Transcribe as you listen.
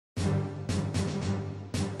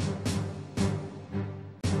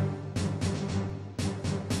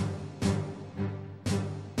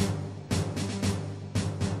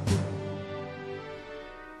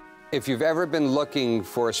If you've ever been looking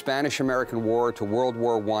for a Spanish-American War to World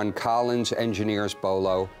War I Collins Engineers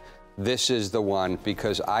Bolo, this is the one,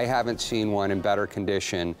 because I haven't seen one in better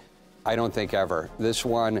condition, I don't think ever. This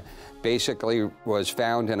one basically was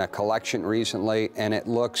found in a collection recently, and it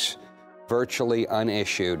looks virtually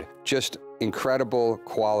unissued. Just incredible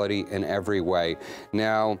quality in every way.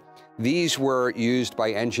 Now, these were used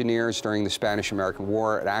by engineers during the Spanish-American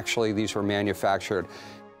War, and actually these were manufactured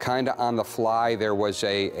kind of on the fly. There was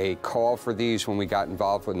a call for these when we got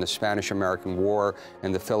involved in the Spanish-American War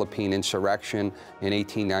and the Philippine insurrection in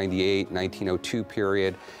 1898, 1902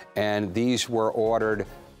 period, and these were ordered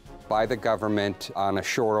by the government on a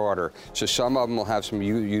short order. So some of them will have some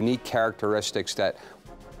unique characteristics that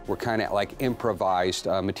were kind of like improvised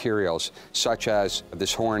materials, such as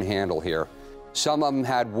this horn handle here. Some of them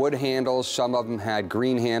had wood handles, some of them had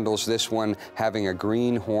green handles, this one having a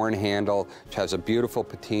green horn handle, which has a beautiful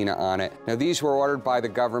patina on it. Now, these were ordered by the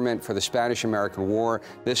government for the Spanish-American War,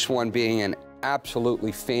 this one being an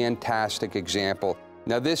absolutely fantastic example.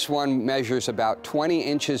 Now, this one measures about 20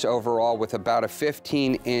 inches overall with about a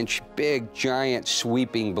 15-inch big, giant,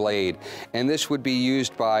 sweeping blade. And this would be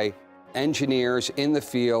used by engineers in the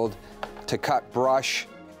field to cut brush.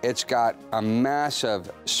 It's got a massive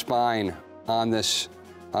spine on this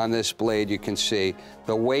blade. You can see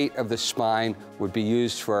the weight of the spine would be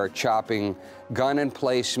used for chopping gun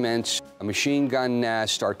emplacements, a machine gun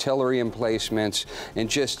nest, artillery emplacements, and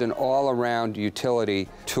just an all-around utility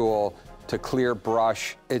tool to clear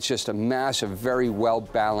brush. It's just a massive, very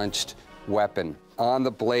well-balanced weapon. On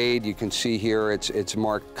the blade, you can see here, it's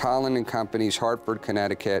marked Collin & Company's, Hartford,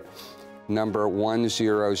 Connecticut, number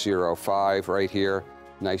 1005 right here.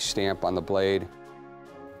 Nice stamp on the blade.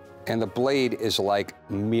 And the blade is like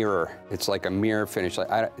mirror. It's like a mirror finish.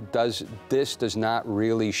 This does not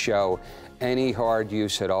really show any hard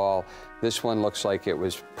use at all. This one looks like it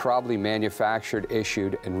was probably manufactured,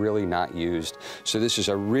 issued, and really not used. So this is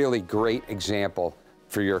a really great example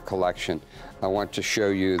for your collection. I want to show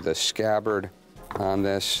you the scabbard on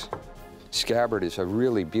this. Scabbard is a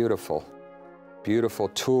really beautiful, beautiful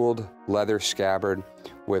tooled leather scabbard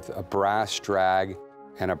with a brass drag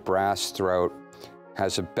and a brass throat.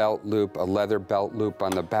 Has a belt loop, a leather belt loop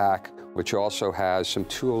on the back, which also has some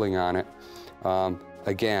tooling on it.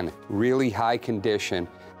 Again, really high condition,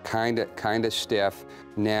 kind of stiff.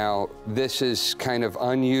 Now, this is kind of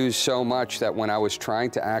unused so much that when I was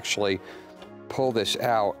trying to actually pull this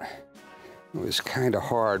out, it was kind of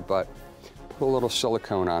hard, but put a little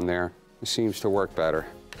silicone on there. It seems to work better,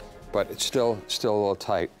 but it's still a little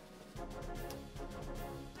tight.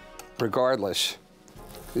 Regardless,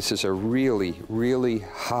 this is a really, really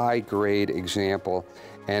high-grade example,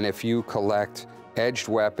 and if you collect edged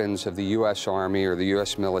weapons of the U.S. Army or the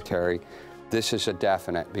U.S. military, this is a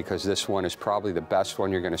definite, because this one is probably the best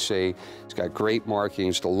one you're going to see. It's got great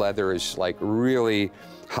markings. The leather is like really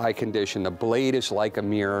high condition. The blade is like a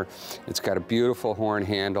mirror. It's got a beautiful horn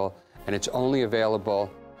handle, and it's only available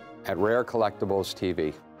at Rare Collectibles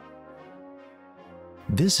TV.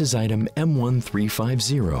 This is item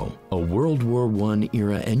M1350, a World War I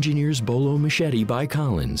era Engineers Bolo Machete by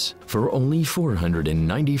Collins, for only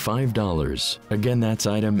 $495. Again, that's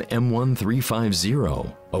item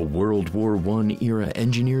M1350, a World War I era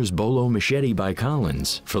Engineers Bolo Machete by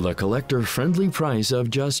Collins, for the collector-friendly price of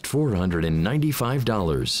just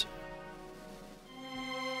 $495.